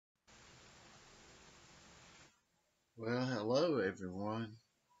Well, hello everyone.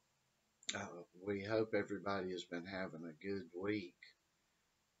 We hope everybody has been having a good week.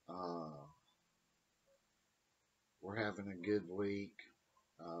 Uh, we're having a good week.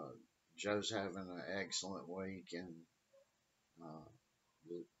 Uh, Joe's having an excellent week in uh,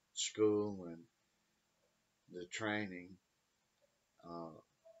 the school and the training. Uh,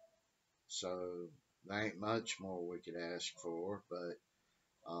 so there ain't much more we could ask for, but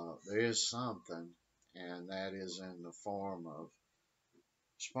there is something, and that is in the form of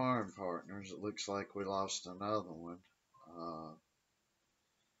sparring partners. It looks like we lost another one. Uh,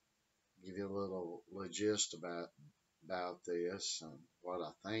 give you a little logist about this and what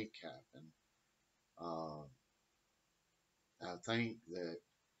I think happened. Uh, I think that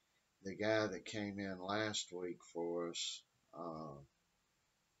the guy that came in last week for us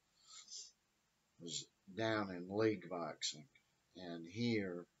was down in league boxing, and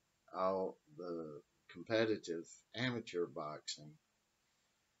here all the competitive amateur boxing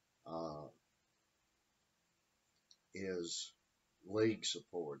uh, is league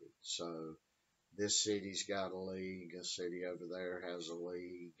supported. So this city's got a league, a city over there has a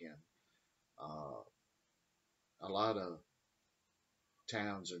league, and a lot of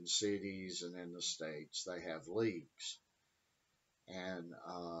towns and cities and in the states they have leagues. And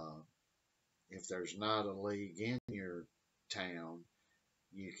if there's not a league in your town,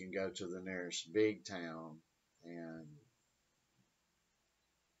 you can go to the nearest big town and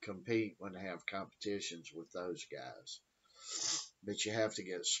compete when they have competitions with those guys. But you have to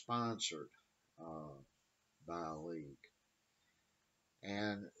get sponsored uh, by a league.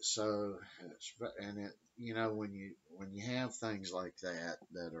 And so, and it, when you have things like that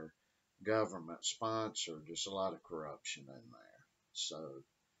are government sponsored, there's a lot of corruption in there. So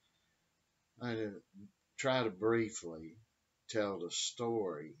I try to briefly tell the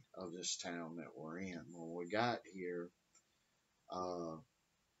story of this town that we're in. When we got here, uh,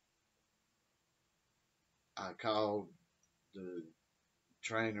 I called the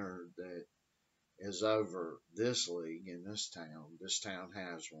trainer that is over this league in this town. This town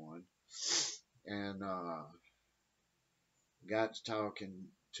has one, and got to talking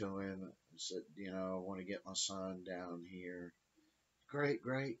to him and said, I want to get my son down here. Great,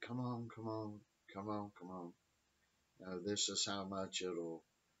 great. Come on, come on, come on, come on. This is how much it'll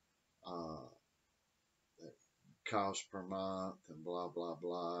uh, cost per month and blah, blah,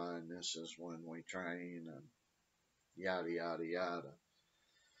 blah. And this is when we train and yada, yada, yada.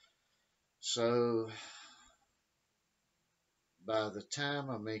 So by the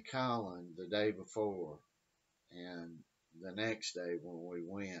time of me calling the day before and the next day when we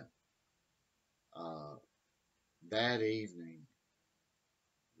went, uh, that evening,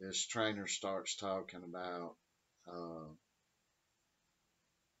 this trainer starts talking about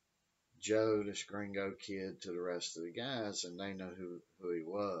Joe, this gringo kid, to the rest of the guys, and they know who he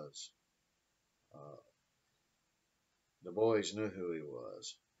was. Uh, the boys knew who he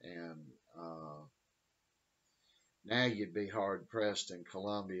was. And now you'd be hard pressed in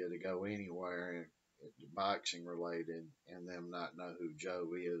Columbia to go anywhere boxing related and them not know who Joe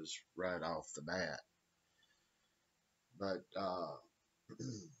is right off the bat. But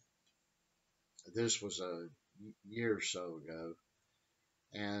this was a year or so ago,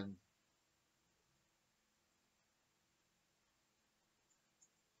 and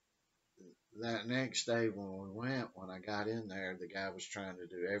that next day when we went, when I got in there, the guy was trying to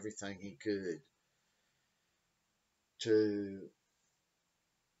do everything he could to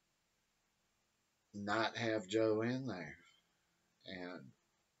not have Joe in there. And,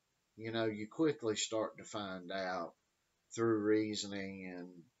 you quickly start to find out through reasoning and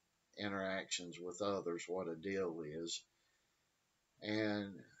interactions with others what a deal is.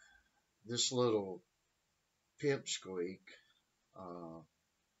 And this little pipsqueak, uh,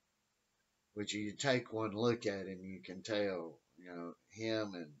 which you take one look at him, you can tell,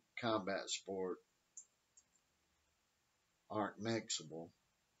 him and combat sport aren't mixable.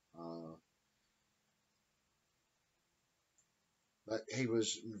 Uh, but he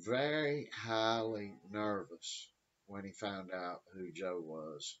was very highly nervous when he found out who Joe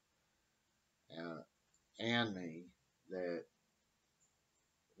was, uh, and me, that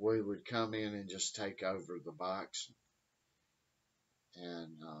we would come in and just take over the boxing.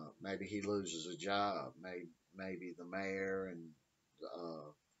 And maybe he loses a job. Maybe the mayor and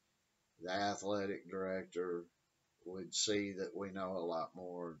uh, the athletic director would see that we know a lot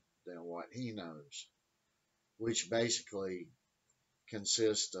more than what he knows, which basically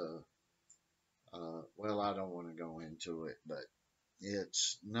consists of, well, I don't want to go into it, but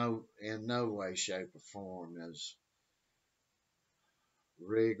it's in no way, shape, or form as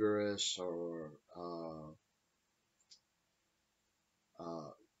rigorous or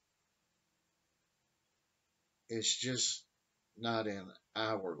Uh, it's just not in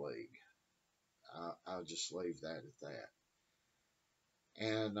our league. I'll just leave that at that.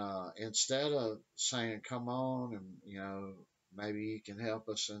 And instead of saying, come on, and, maybe you can help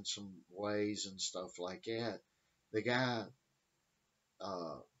us in some ways and stuff like that, the guy,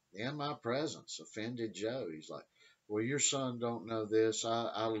 uh, in my presence, offended Joe. He's like, well, your son don't know this.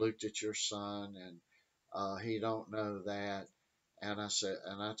 I looked at your son, and he don't know that. And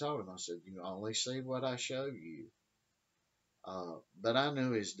I told him, I said, you only see what I show you. But I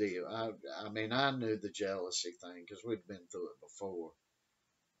knew his deal. I mean, I knew the jealousy thing because we'd been through it before.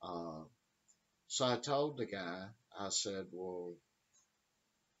 Uh, so I told the guy, I said, well,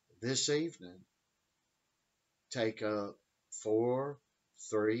 this evening, take up four,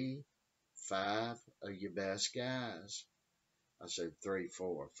 three, five of your best guys. I said three,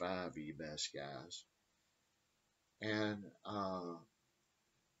 four, five of your best guys, and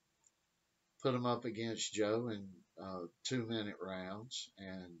put them up against Joe in 2-minute rounds.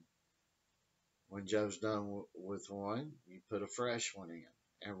 And when Joe's done with one, you put a fresh one in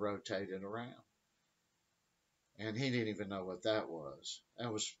and rotate it around. And he didn't even know what that was.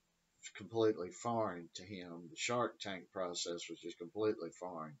 That was completely foreign to him. The Shark Tank process was just completely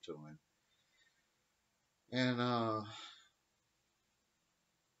foreign to him. And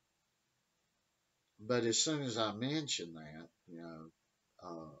but as soon as I mentioned that,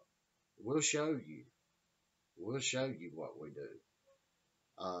 we'll show you. We'll show you what we do.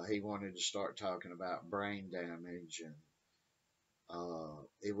 He wanted to start talking about brain damage, and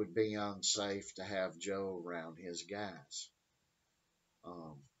it would be unsafe to have Joe around his guys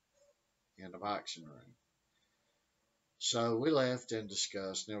um, in the boxing ring. So we left and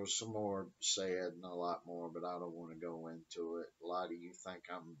discussed. There was some more said and a lot more, but I don't want to go into it. A lot of you think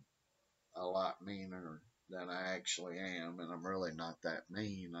I'm a lot meaner than I actually am, and I'm really not that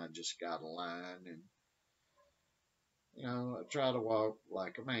mean. I just got a line, and I try to walk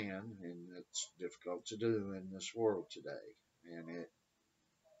like a man, and it's difficult to do in this world today, and it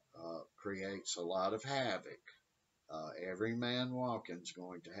creates a lot of havoc. Every man walking is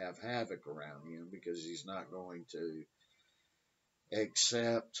going to have havoc around him because he's not going to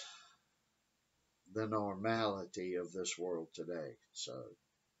accept the normality of this world today. So,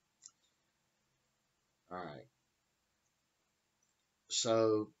 all right.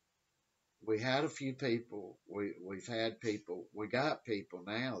 So we had a few people. We've had people. We got people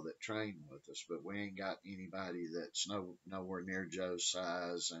now that train with us, but we ain't got anybody that's nowhere near Joe's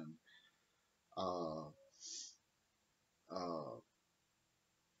size, and uh, uh,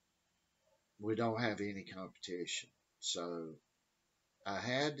 we don't have any competition. So I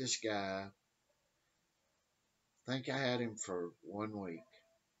had this guy. I think I had him for 1 week,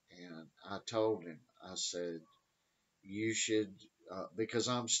 and I told him. I said, you should, because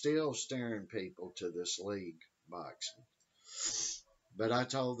I'm still steering people to this league boxing. But I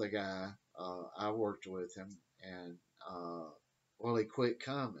told the guy, I worked with him, and well, he quit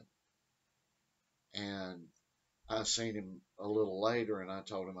coming. And I seen him a little later, and I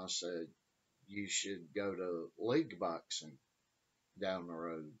told him, I said, you should go to league boxing down the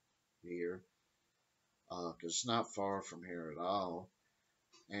road here, because it's not far from here at all.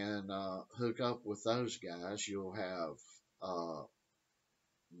 And hook up with those guys. You'll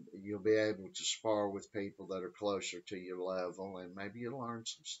be able to spar with people that are closer to your level, and maybe you'll learn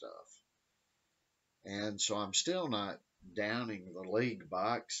some stuff. And so I'm still not downing the league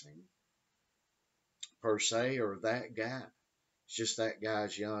boxing per se or that guy. It's just that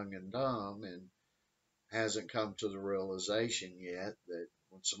guy's young and dumb and hasn't come to the realization yet that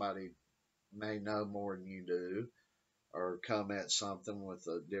when somebody may know more than you do or come at something with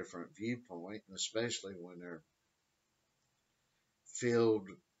a different viewpoint, and especially when they're filled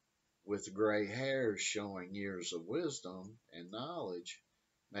with gray hairs showing years of wisdom and knowledge,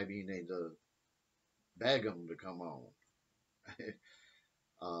 maybe you need to beg them to come on.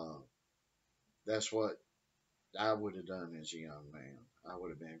 uh, that's what I would have done as a young man. I would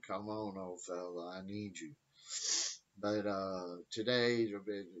have been, come on, old fella, I need you. But today, there's a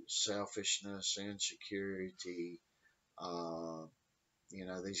bit of selfishness, insecurity. Uh,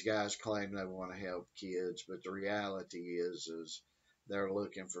 these guys claim they want to help kids, but the reality is they're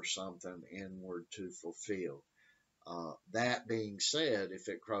looking for something inward to fulfill. That being said, if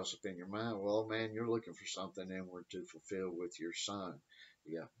it crosses up in your mind, well, man, you're looking for something inward to fulfill with your son.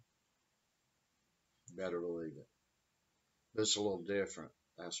 Yeah, better believe it. But it's a little different.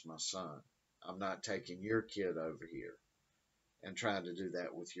 That's my son. I'm not taking your kid over here and trying to do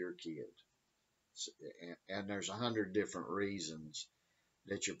that with your kid. And there's 100 different reasons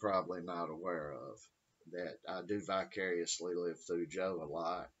that you're probably not aware of. that I do vicariously live through Joe a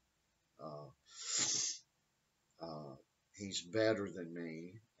lot. Uh, he's better than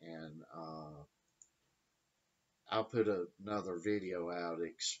me, and I'll put another video out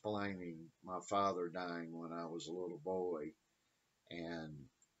explaining my father dying when I was a little boy, and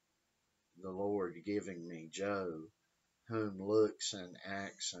the Lord giving me Joe, whom looks and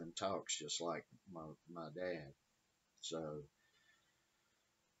acts and talks just like my dad. So,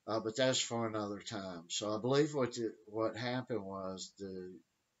 but that's for another time. So I believe what happened was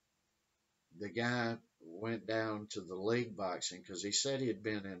the guy went down to the league boxing because he said he had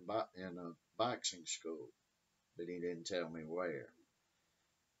been in a boxing school, but he didn't tell me where.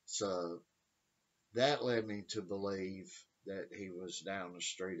 So that led me to believe that he was down the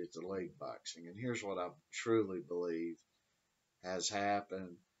street at the league boxing. And here's what I truly believe has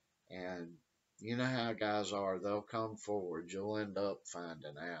happened. And you know how guys are, they'll come forward. You'll end up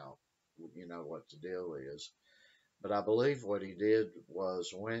finding out, what the deal is. But I believe what he did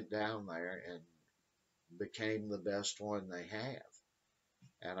was went down there and became the best one they have.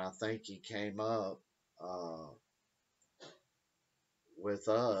 And I think he came up uh, with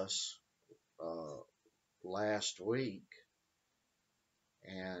us uh, last week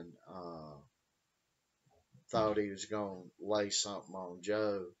and thought he was going to lay something on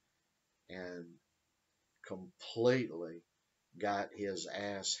Joe and completely got his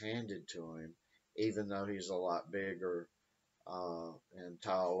ass handed to him, even though he's a lot bigger and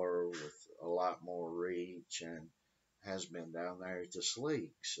taller with a lot more reach and has been down there at this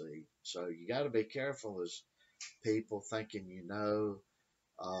league. See, so you got to be careful as people thinking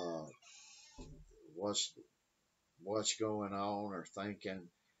uh, what's what's going on or thinking,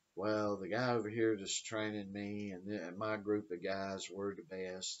 well, the guy over here that's training me and my group of guys, we're the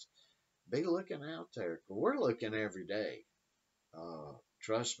best. Be looking out there. We're looking every day.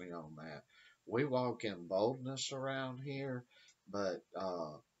 Trust me on that. We walk in boldness around here, but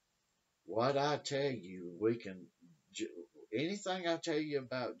what I tell you, anything I tell you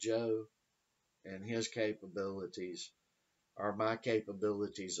about Joe and his capabilities or my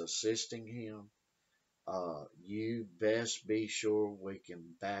capabilities assisting him, you best be sure we can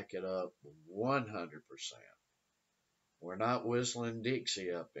back it up 100%. We're not whistling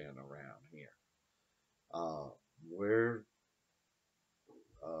Dixie up and around here. Uh, we're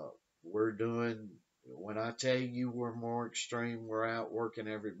uh, we're doing. When I tell you we're more extreme, we're outworking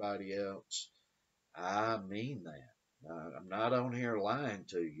everybody else. I mean that. I'm not on here lying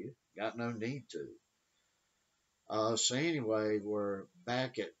to you. Got no need to. So anyway, we're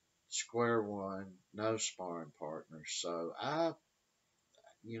back at square one, no sparring partners. So I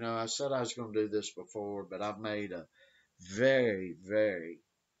said I was going to do this before, but I've made a very, very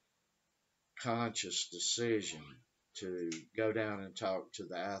conscious decision to go down and talk to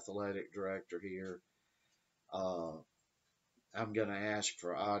the athletic director here. Uh, I'm going to ask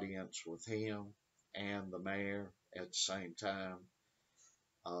for audience with him and the mayor at the same time.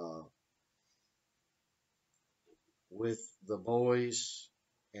 Uh, with the boys,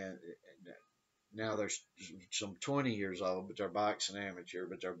 and now there's some 20 years old, but they're boxing amateur,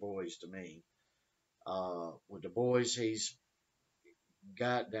 but they're boys to me. With the boys he's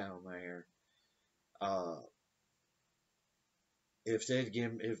got down there, uh,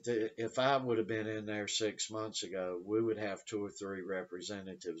 if I would have been in there 6 months ago, we would have 2 or 3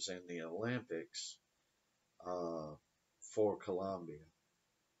 representatives in the Olympics uh, for Colombia.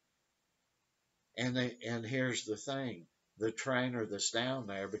 And here's the thing: the trainer that's down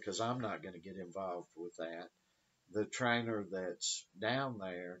there, because I'm not going to get involved with that. The trainer that's down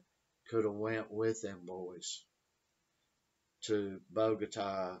there could have went with them boys to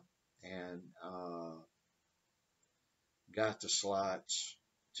Bogota and got the slots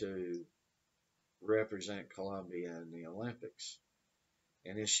to represent Colombia in the Olympics.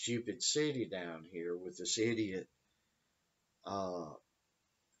 And this stupid city down here with this idiot uh,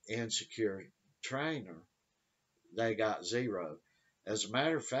 insecure trainer, they got zero. As a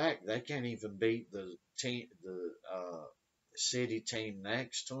matter of fact, they can't even beat the team, the city team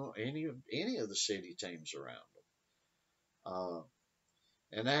next to them, any of the city teams around them.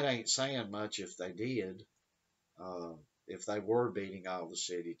 And that ain't saying much if they did, uh, if they were beating all the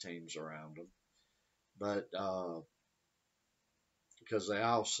city teams around them. But because they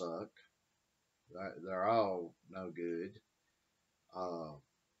all suck, they're all no good. Uh,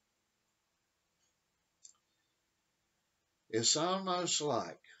 it's almost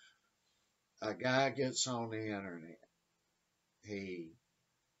like a guy gets on the internet. He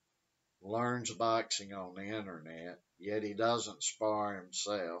learns boxing on the internet, yet he doesn't spar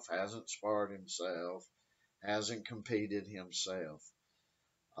himself, hasn't sparred himself, hasn't competed himself.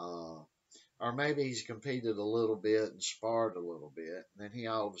 Uh, or maybe he's competed a little bit and sparred a little bit, and then he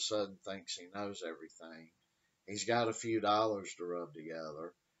all of a sudden thinks he knows everything. He's got a few dollars to rub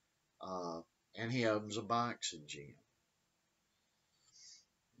together, uh, and he opens a boxing gym,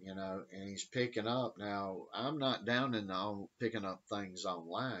 and he's picking up. Now, I'm not down in on picking up things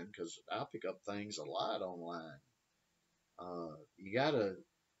online because I pick up things a lot online. You gotta,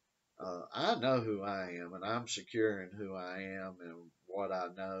 I know who I am, and I'm secure in who I am and what I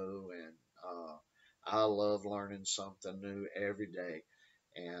know, and I love learning something new every day.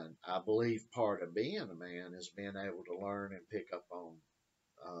 And I believe part of being a man is being able to learn and pick up on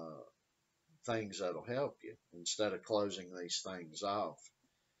uh, things that'll help you instead of closing these things off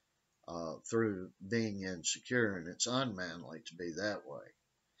through being insecure. And it's unmanly to be that way.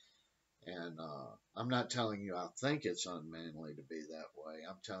 And I'm not telling you I think it's unmanly to be that way.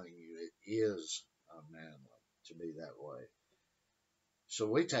 I'm telling you it is unmanly to be that way. So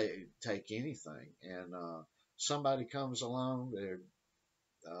we take anything, and somebody comes along, they're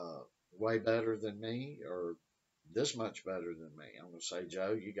way better than me, or this much better than me. I'm gonna say,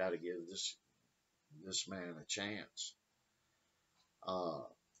 Joe, you got to give this man a chance. Uh,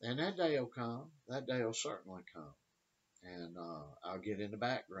 and that day will come. That day will certainly come, and I'll get in the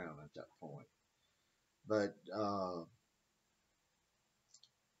background at that point. But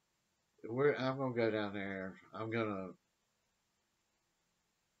I'm gonna go down there. I'm gonna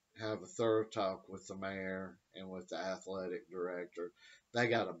have a thorough talk with the mayor and with the athletic director. They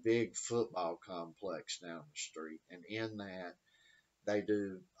got a big football complex down the street, and in that they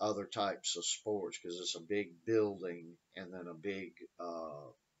do other types of sports because it's a big building and then a big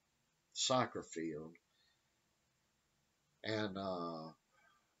soccer field and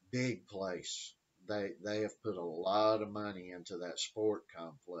big place. They have put a lot of money into that sport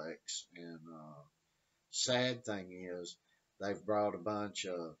complex, and sad thing is they've brought a bunch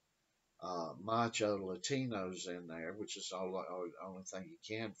of macho Latinos in there, which is the only thing you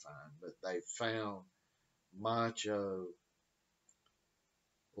can find. But they found macho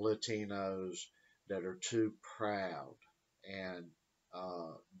Latinos that are too proud and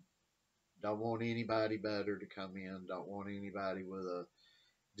uh, don't want anybody better to come in, don't want anybody with a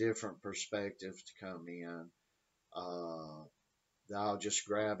different perspective to come in. Uh, they're all just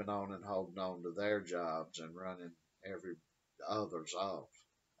grabbing on and holding on to their jobs and running every others off.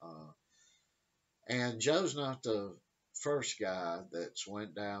 Uh, And Joe's not the first guy that's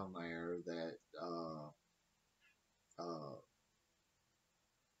went down there that uh,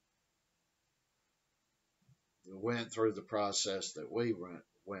 went through the process that we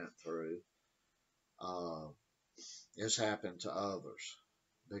went through. Uh, it's happened to others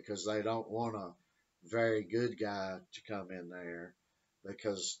because they don't want a very good guy to come in there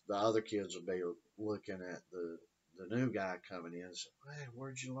because the other kids will be looking at the new guy coming in and say, "Hey,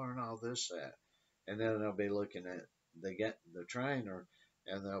 where'd you learn all this at?" And then they'll be looking at the trainer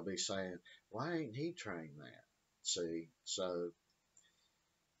and they'll be saying, "Why ain't he trained that?" See, so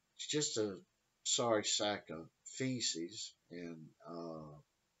it's just a sorry sack of feces, and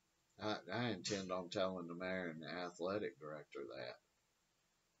I intend on telling the mayor and the athletic director that.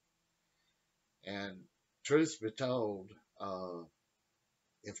 And truth be told,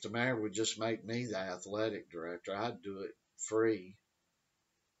 if the mayor would just make me the athletic director, I'd do it free,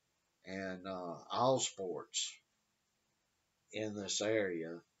 and all sports in this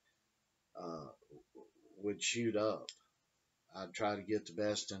area uh, would shoot up. I'd try to get the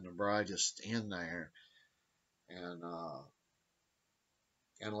best and the brightest in there, and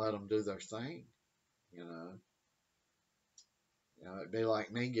and let them do their thing. You know, it'd be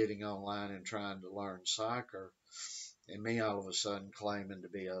like me getting online and trying to learn soccer, and me all of a sudden claiming to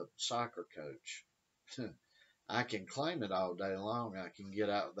be a soccer coach. I can claim it all day long. I can get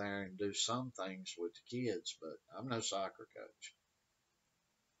out there and do some things with the kids, but I'm no soccer coach.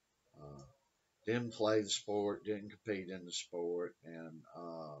 Uh, didn't play the sport, didn't compete in the sport, and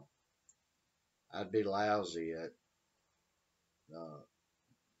I'd be lousy at uh,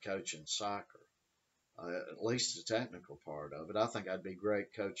 coaching soccer. At least the technical part of it. I think I'd be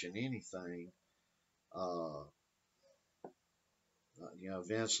great coaching anything. Uh,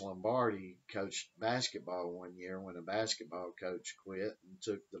 Vince Lombardi coached basketball one year when a basketball coach quit and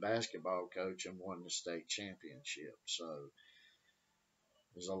took the basketball coach and won the state championship. So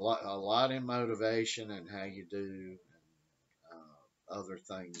there's a lot in motivation and how you do and other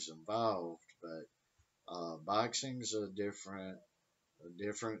things involved. But boxing's a different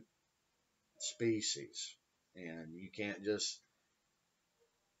species, and you can't just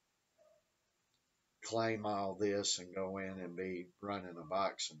claim all this and go in and be running a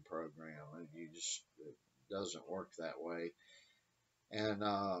boxing program. And it doesn't work that way. And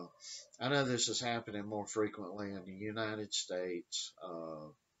I know this is happening more frequently in the United States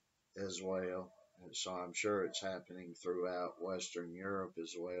as well. So I'm sure it's happening throughout Western Europe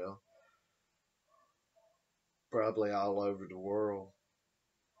as well, probably all over the world.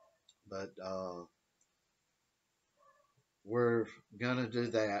 But we're going to do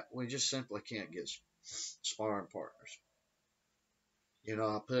that. We just simply can't get sparring partners. You know,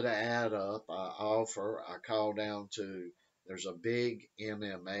 I put an ad up, I call down to, there's a big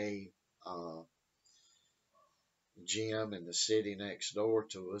MMA gym in the city next door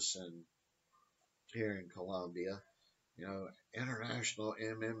to us, and here in Columbia, you know, international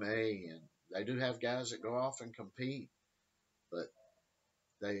MMA, and they do have guys that go off and compete, but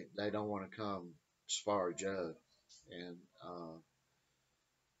they don't want to come spar Joe, and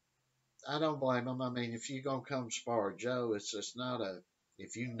I don't blame them. I mean, if you're gonna come spar Joe, it's just not a,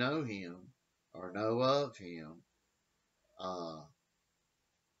 if you know him or know of him, uh,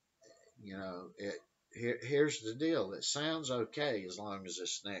 you know, here's the deal. It sounds okay as long as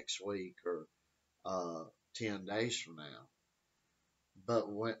it's next week or 10 days from now. But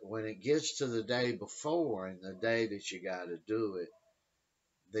when it gets to the day before and the day that you got to do it,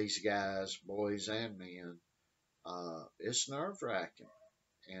 these guys, boys and men, it's nerve wracking,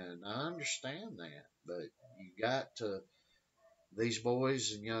 and I understand that. But you got to, these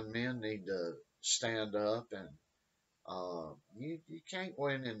boys and young men need to stand up, and you can't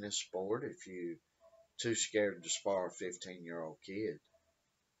win in this sport if you too scared to spar a 15-year-old kid.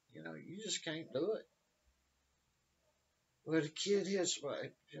 You know, you just can't do it. Well, the kid hits,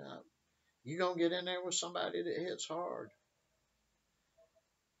 you gonna get in there with somebody that hits hard.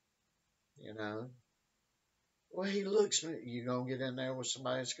 You know, well, he looks me. You're going to get in there with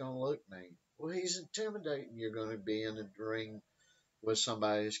somebody that's going to look mean. Well, he's intimidating. You're going to be in the ring with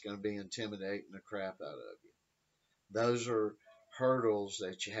somebody that's going to be intimidating the crap out of you. Those are hurdles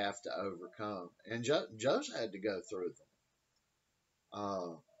that you have to overcome. And Joe's had to go through them.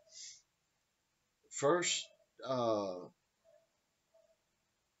 Uh, first, uh,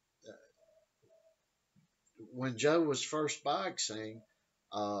 when Joe was first boxing,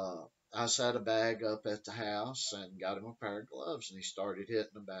 I set a bag up at the house and got him a pair of gloves, and he started hitting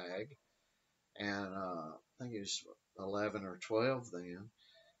the bag. And I think he was 11 or 12 then.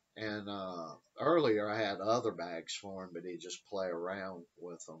 And earlier I had other bags for him, but he'd just play around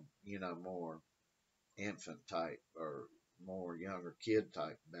with them, you know, more infant type or more younger kid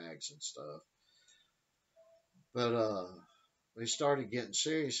type bags and stuff. But we started getting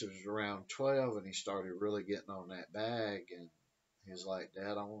serious. It was around 12, and he started really getting on that bag. And he was like,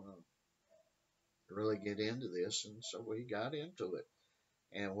 Dad, I want to really get into this. And so we got into it.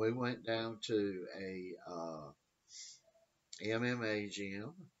 And we went down to a MMA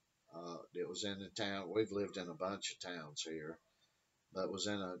gym. It was in the town. We've lived in a bunch of towns here, but was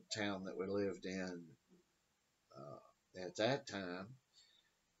in a town that we lived in at that time.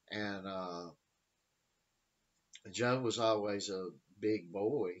 And Joe was always a big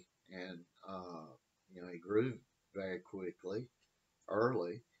boy, and you know, he grew very quickly,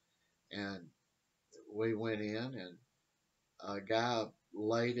 early. And we went in, and a guy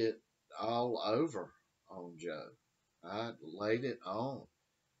laid it all over on Joe. I laid it on.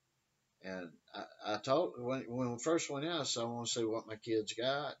 And I told, when we first went in, I said, I want to see what my kids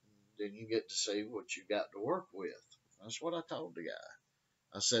got. And then you get to see what you got to work with. That's what I told the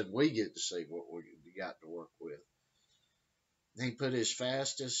guy. I said, we get to see what we got to work with. And he put his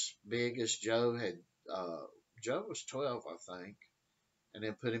fastest, biggest Joe had, uh, Joe was 12, I think. And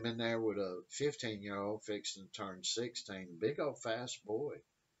then put him in there with a 15-year-old fixing to turn 16. Big old fast boy.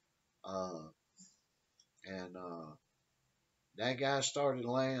 Uh, and that guy started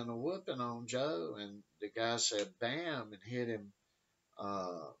laying a whooping on Joe, and the guy said bam and hit him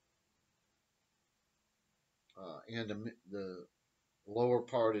uh, in the lower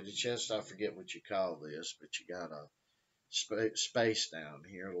part of the chest. I forget what you call this, but you got a space down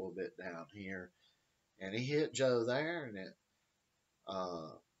here, a little bit down here, and he hit Joe there, and it uh,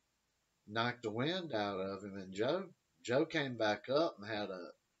 knocked the wind out of him. And Joe came back up and had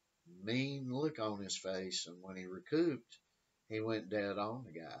a mean look on his face, and when he recouped, he went dead on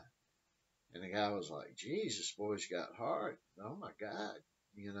the guy. And the guy was like, Jesus, boy's got heart. Oh my God,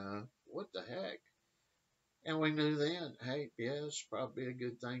 you know, what the heck? And we knew then, hey, yeah, it's probably a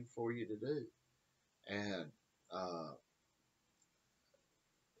good thing for you to do. And uh,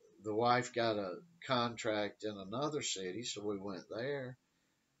 the wife got a contract in another city, so we went there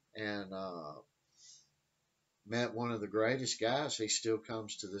and met one of the greatest guys. He still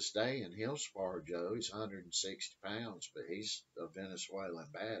comes to this day and he'll spar Joe. He's 160 pounds, but he's a Venezuelan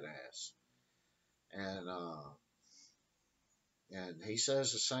badass. And And he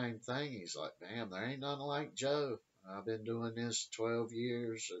says the same thing. He's like, "Damn, there ain't nothing like Joe. I've been doing this 12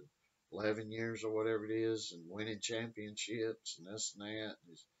 years or 11 years or whatever it is and winning championships and this and that.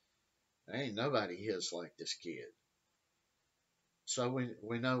 There ain't nobody hits like this kid." So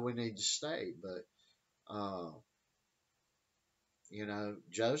we know we need to stay. But, uh,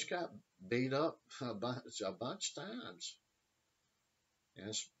 Joe's got beat up a bunch of times. And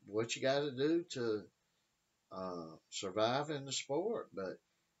that's what you got to do to survive in the sport. But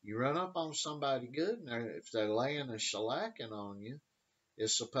you run up on somebody good, and if they're laying a shellacking on you,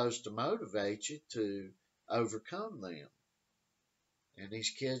 it's supposed to motivate you to overcome them. And these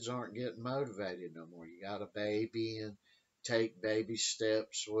kids aren't getting motivated no more. You got a baby and take baby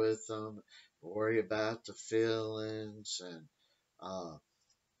steps with them, worry about the feelings, and uh,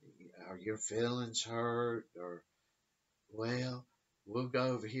 are your feelings hurt? Or, well, we'll go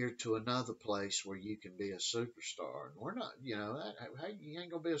over here to another place where you can be a superstar. And we're not, you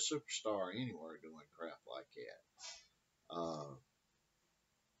ain't gonna be a superstar anywhere doing crap like that.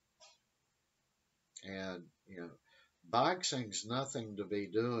 And boxing's nothing to be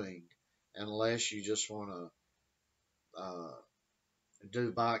doing unless you just want to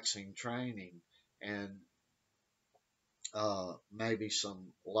do boxing training and maybe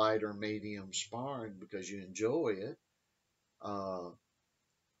some lighter medium sparring because you enjoy it. Uh,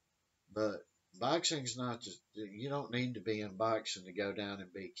 but boxing's not just, you don't need to be in boxing to go down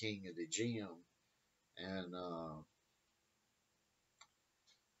and be king of the gym. And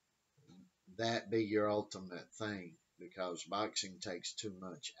that be your ultimate thing because boxing takes too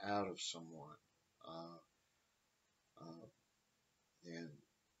much out of someone. Uh, uh, and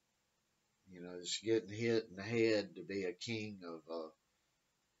just getting hit in the head to be a king of a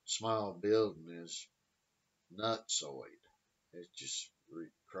small building is nutsoid. It's just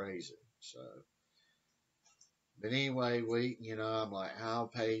crazy. So, but anyway, I'm like, I'll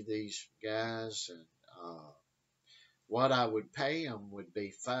pay these guys, and what I would pay them would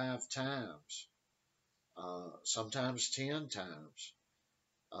be 5 times, sometimes 10 times.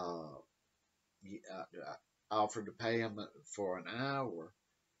 Uh, I offered to pay them for an hour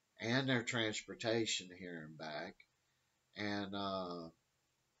and their transportation here and back, and uh,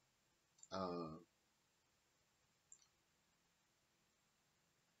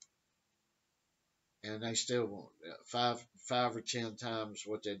 and they still won't five or 10 times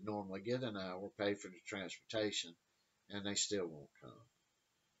what they'd normally get an hour, pay for the transportation, and they still won't come.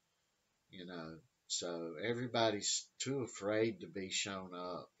 You know, so everybody's too afraid to be shown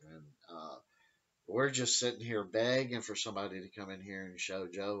up, and we're just sitting here begging for somebody to come in here and show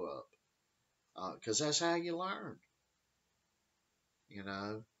Joe up, because that's how you learn. You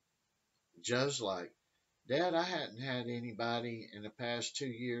know, Joe's like, "Dad, I hadn't had anybody in the past 2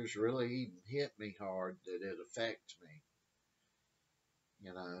 years really even hit me hard that it affects me."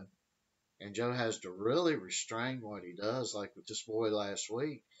 You know, and Joe has to really restrain what he does. Like with this boy last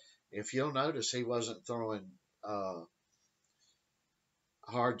week, if you'll notice, he wasn't throwing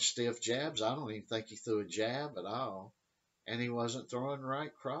hard, stiff jabs. I don't even think he threw a jab at all. And he wasn't throwing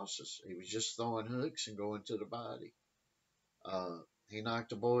right crosses. He was just throwing hooks and going to the body. He knocked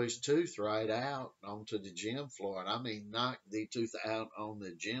the boy's tooth right out onto the gym floor. And I mean, knocked the tooth out on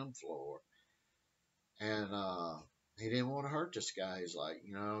the gym floor. And he didn't want to hurt this guy. He's like,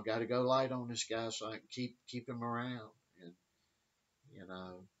 got to go light on this guy so I can keep him around. And you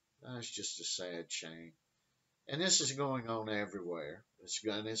know, that's just a sad shame. And this is going on everywhere.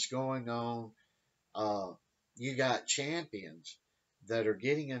 It's going on. Uh, you got champions that are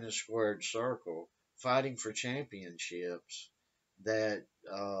getting in a squared circle, fighting for championships that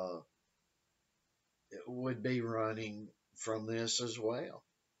would be running from this as well.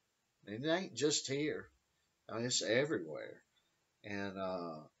 And it ain't just here. I mean, it's everywhere. And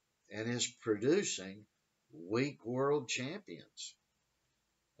it's producing weak world champions.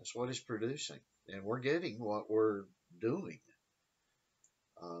 That's what it's producing. And we're getting what we're doing.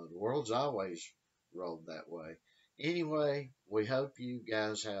 The world's always rolled that way. Anyway, we hope you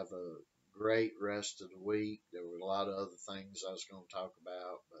guys have a great rest of the week. There were a lot of other things I was going to talk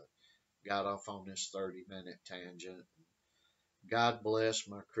about, but got off on this 30-minute tangent. God bless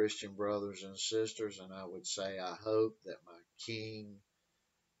my Christian brothers and sisters, and I would say I hope that my King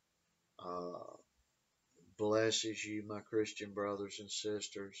uh, blesses you, my Christian brothers and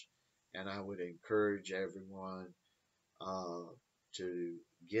sisters, and I would encourage everyone uh, to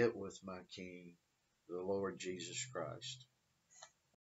get with my King, the Lord Jesus Christ.